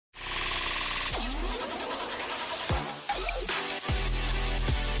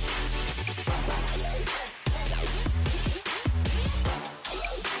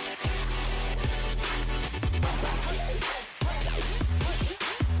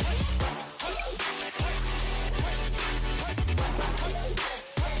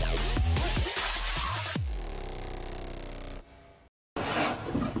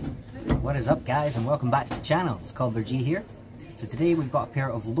What is up, guys, and welcome back to the channel. It's CobblerG here. So today we've got a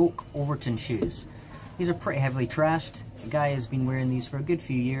pair of Loake Overton shoes. These are pretty heavily trashed. The guy has been wearing these for a good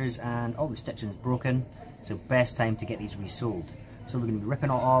few years and all the stitching is broken, so best time to get these resoled. So we're going to be ripping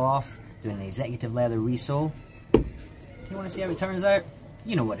it all off, doing an executive leather resole. You want to see how it turns out?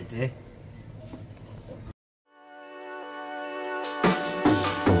 You know what to do.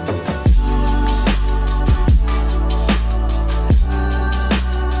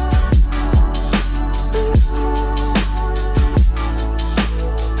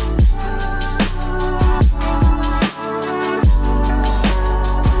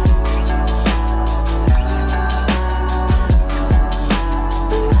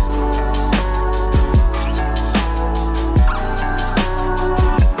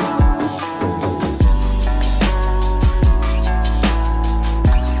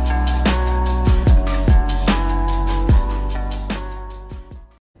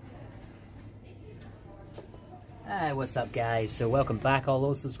 Hi, what's up, guys? So welcome back, all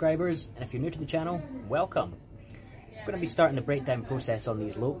those subscribers, and if you're new to the channel, welcome. I'm going to be starting the breakdown process on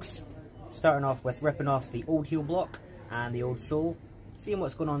these Lokes, starting off with ripping off the old heel block and the old sole, seeing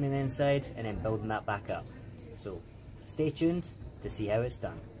what's going on the inside, and then building that back up. So stay tuned to see how it's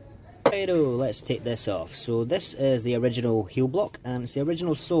done. Righto, let's take this off. So this is the original heel block and it's the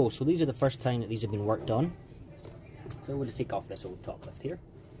original sole, so these are the first time that these have been worked on. So we'll just take off this old top lift here.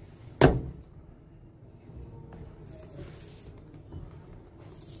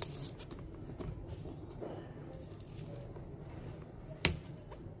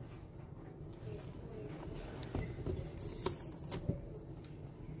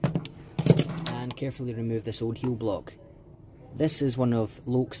 And carefully remove this old heel block. This is one of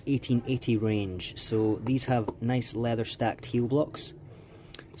Loake's 1880 range, so these have nice leather stacked heel blocks.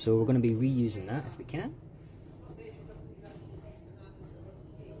 So we're going to be reusing that if we can.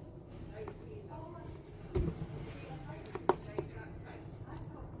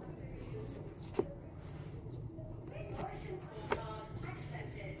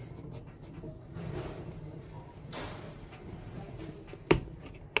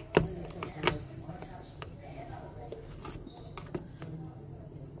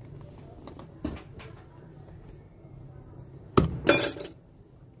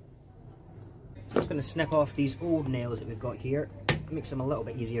 Just going to snip off these old nails that we've got here. It makes them a little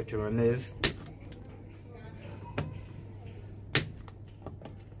bit easier to remove.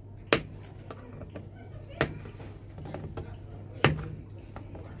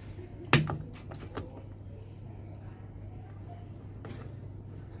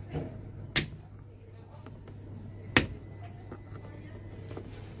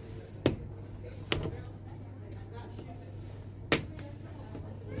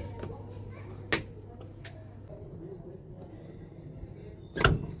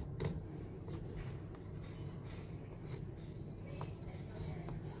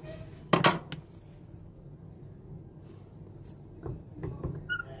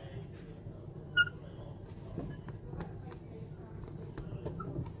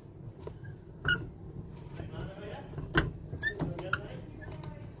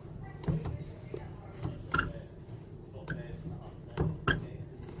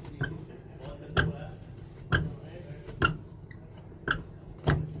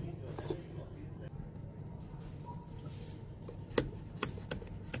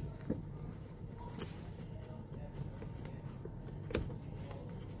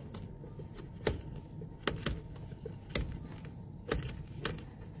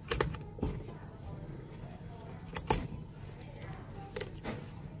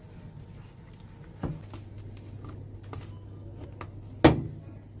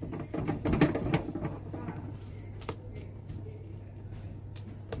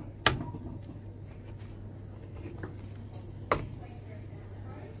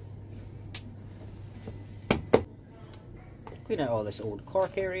 Clean out all this old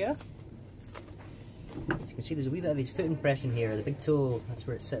cork area. As you can see, there's a wee bit of his foot impression here. The big toe, that's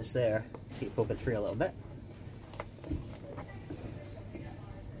where it sits there. See it poking through a little bit.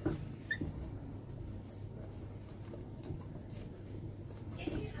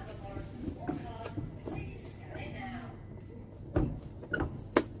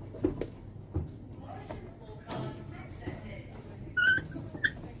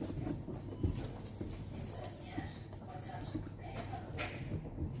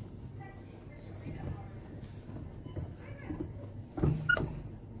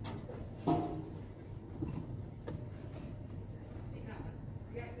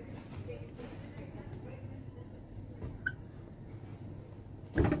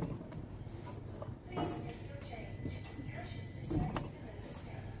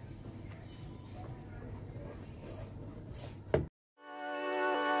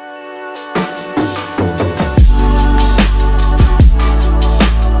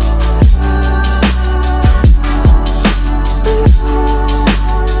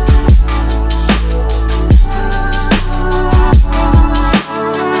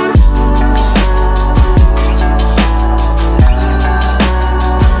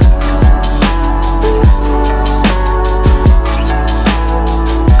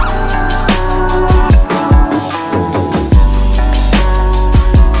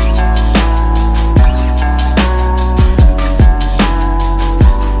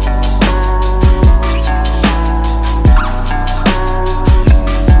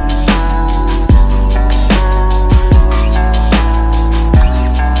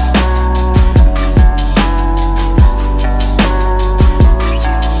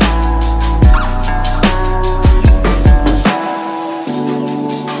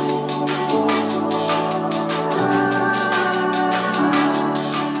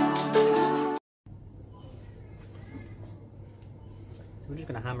 we're just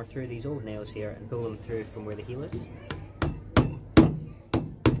going to hammer through these old nails here and pull them through from where the heel is.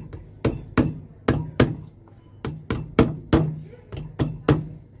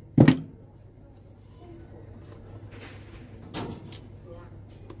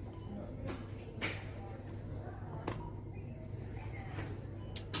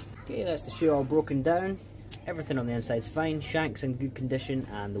 Okay, that's the shoe all broken down. Everything on the inside's fine, shank's in good condition,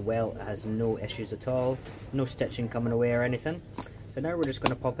 and the welt has no issues at all. No stitching coming away or anything. So now we're just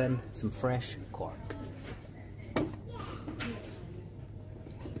going to pop in some fresh cork.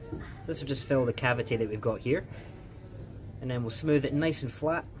 This will just fill the cavity that we've got here, and then we'll smooth it nice and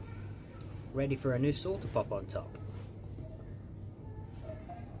flat, ready for a new sole to pop on top.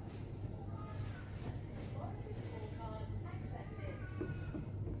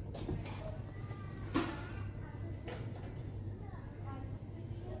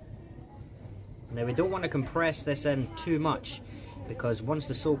 Now we don't want to compress this in too much, because once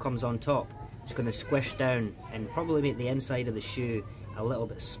the sole comes on top, it's going to squish down and probably make the inside of the shoe a little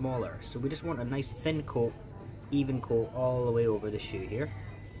bit smaller. So we just want a nice thin coat, even coat all the way over the shoe here.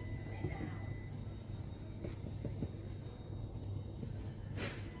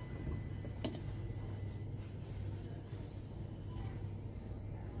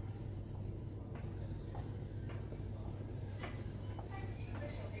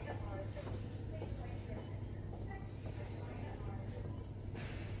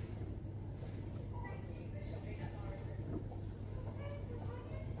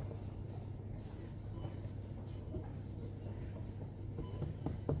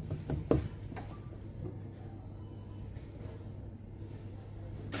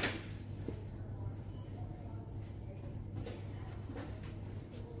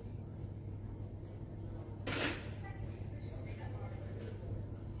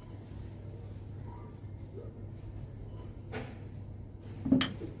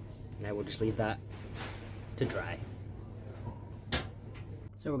 Now we'll just leave that to dry.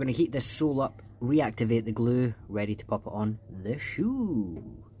 So we're going to heat this sole up, reactivate the glue, ready to pop it on the shoe.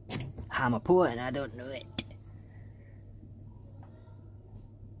 I'm a poet and I don't know it.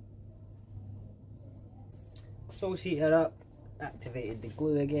 Sole's heated up, activated the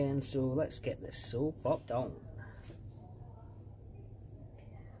glue again, so let's get this sole popped on.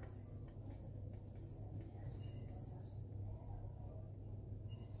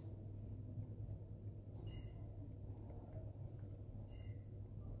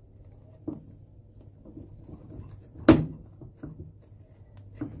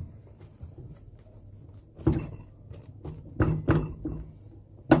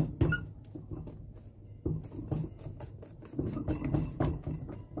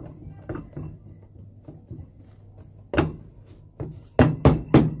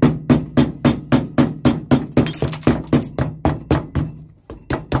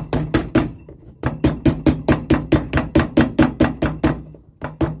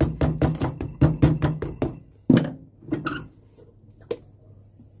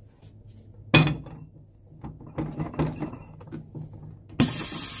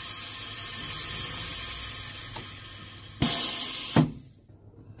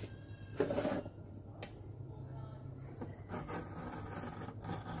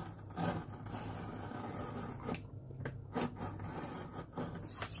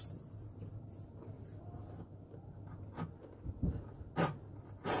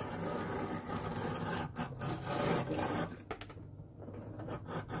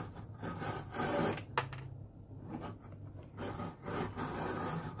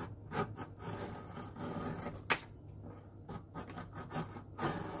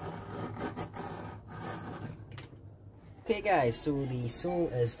 Okay guys, so the sole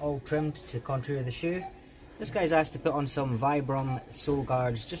is all trimmed to contour the shoe. This guy's asked to put on some Vibram sole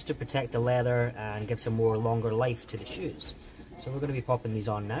guards just to protect the leather and give some more longer life to the shoes. So we're going to be popping these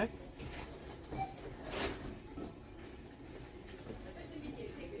on now.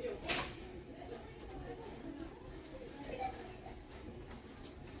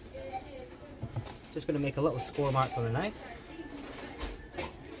 Just going to make a little score mark on the knife.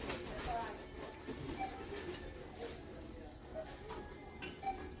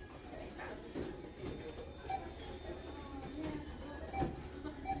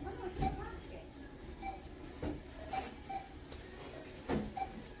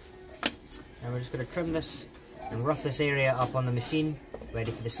 And we're just going to trim this and rough this area up on the machine,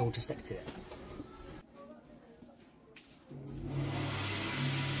 ready for the sole to stick to it.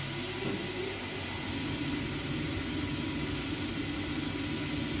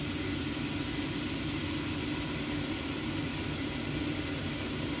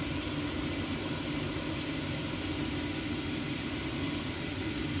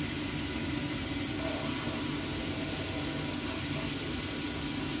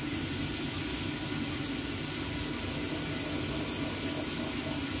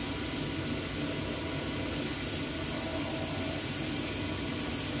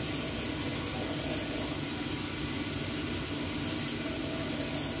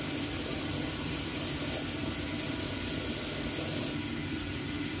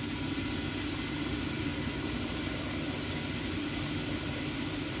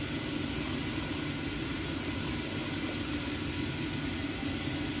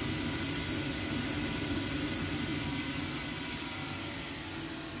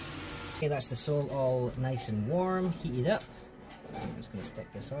 Okay, that's the sole all nice and warm, heated up. I'm just going to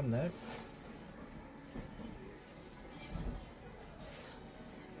stick this on now.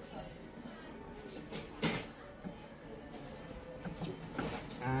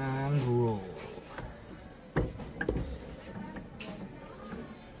 And roll.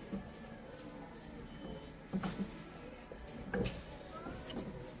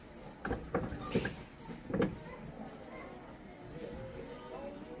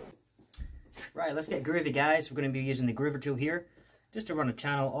 Right, let's get groovy, guys. We're going to be using the groover tool here just to run a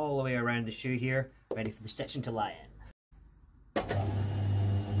channel all the way around the shoe here, ready for the stitching to lie in.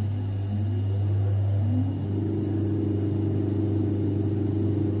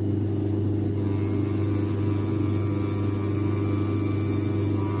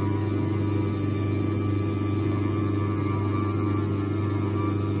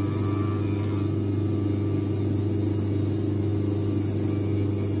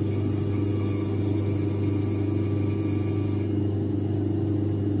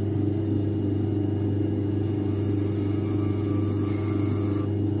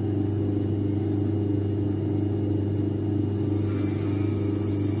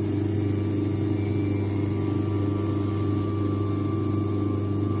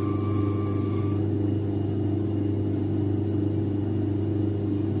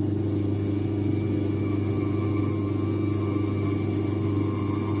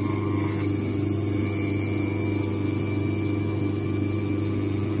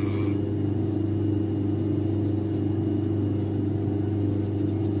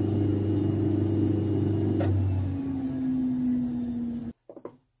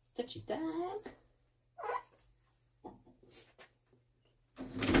 Stitchy time.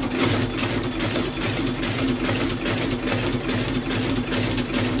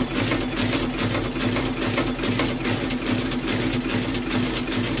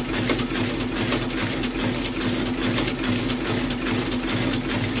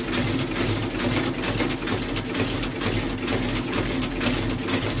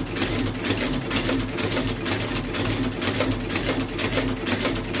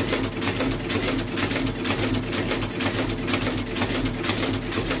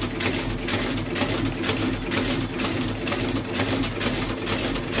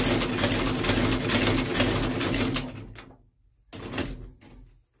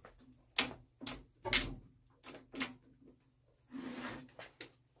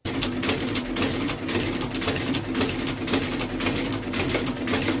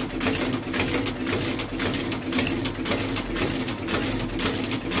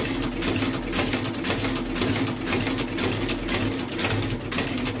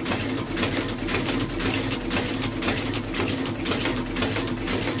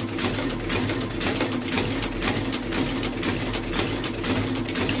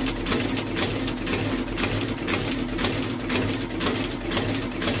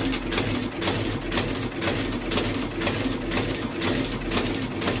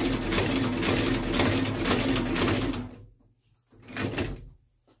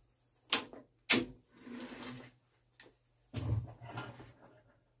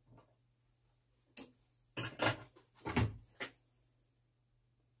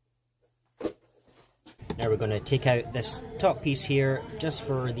 Now we're going to take out this top piece here just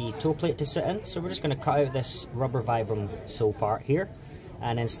for the toe plate to sit in. So we're just going to cut out this rubber Vibram sole part here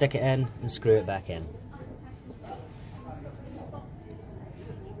and then stick it in and screw it back in.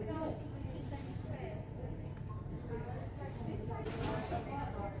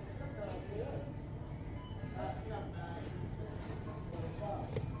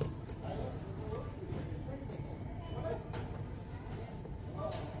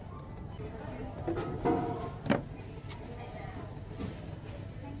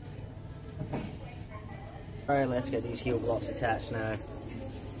 Alright, let's get these heel blocks attached now.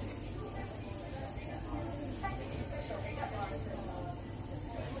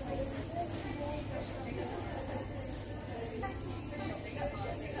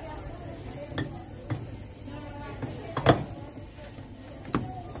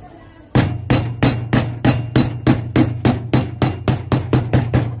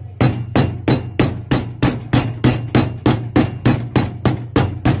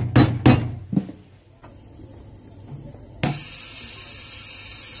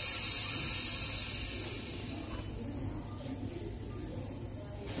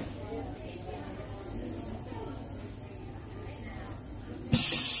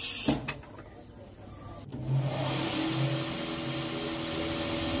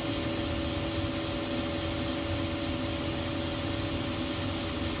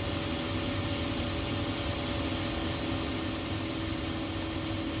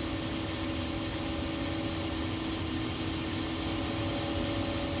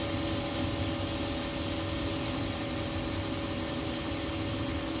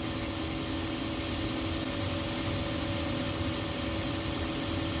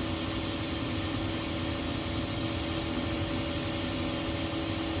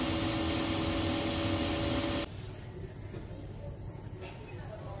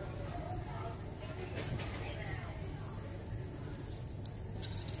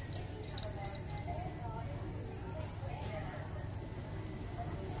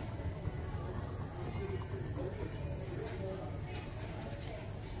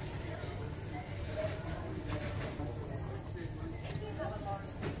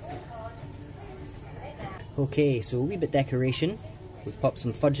 Okay, so a wee bit decoration. We've popped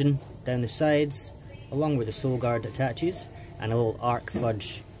some fudging down the sides, along where the sole guard attaches, and a little arc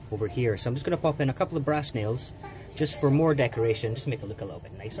fudge over here. So I'm just going to pop in a couple of brass nails, just for more decoration, just to make it look a little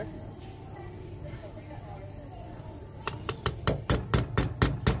bit nicer.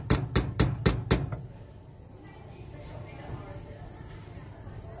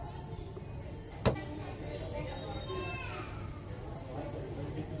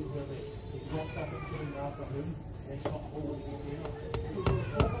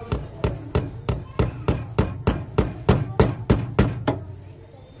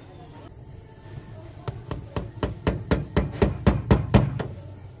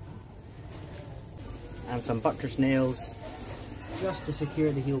 And some buttress nails just to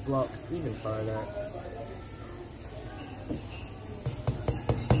secure the heel block even further.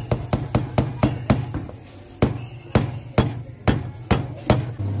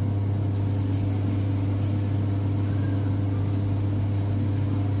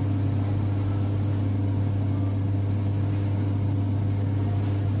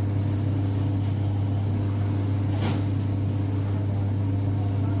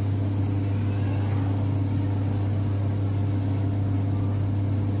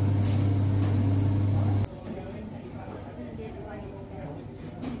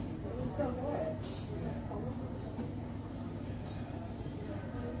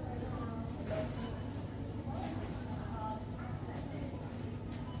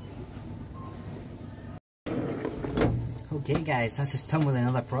 Okay guys, that's just done with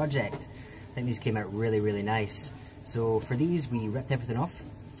another project. I think these came out really nice. So for these we ripped everything off,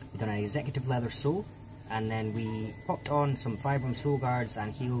 we've done an executive leather sole, and then we popped on some Vibram sole guards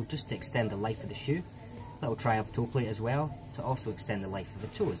and heel just to extend the life of the shoe. Little triumph toe plate as well to also extend the life of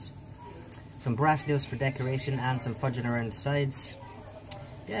the toes. Some brass nails for decoration and some fudging around the sides.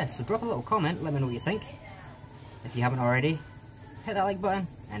 Yeah, so drop a little comment, let me know what you think. If you haven't already, hit that like button,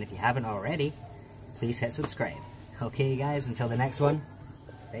 and if you haven't already, please hit subscribe. Okay guys, until the next one,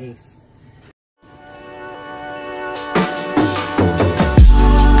 peace.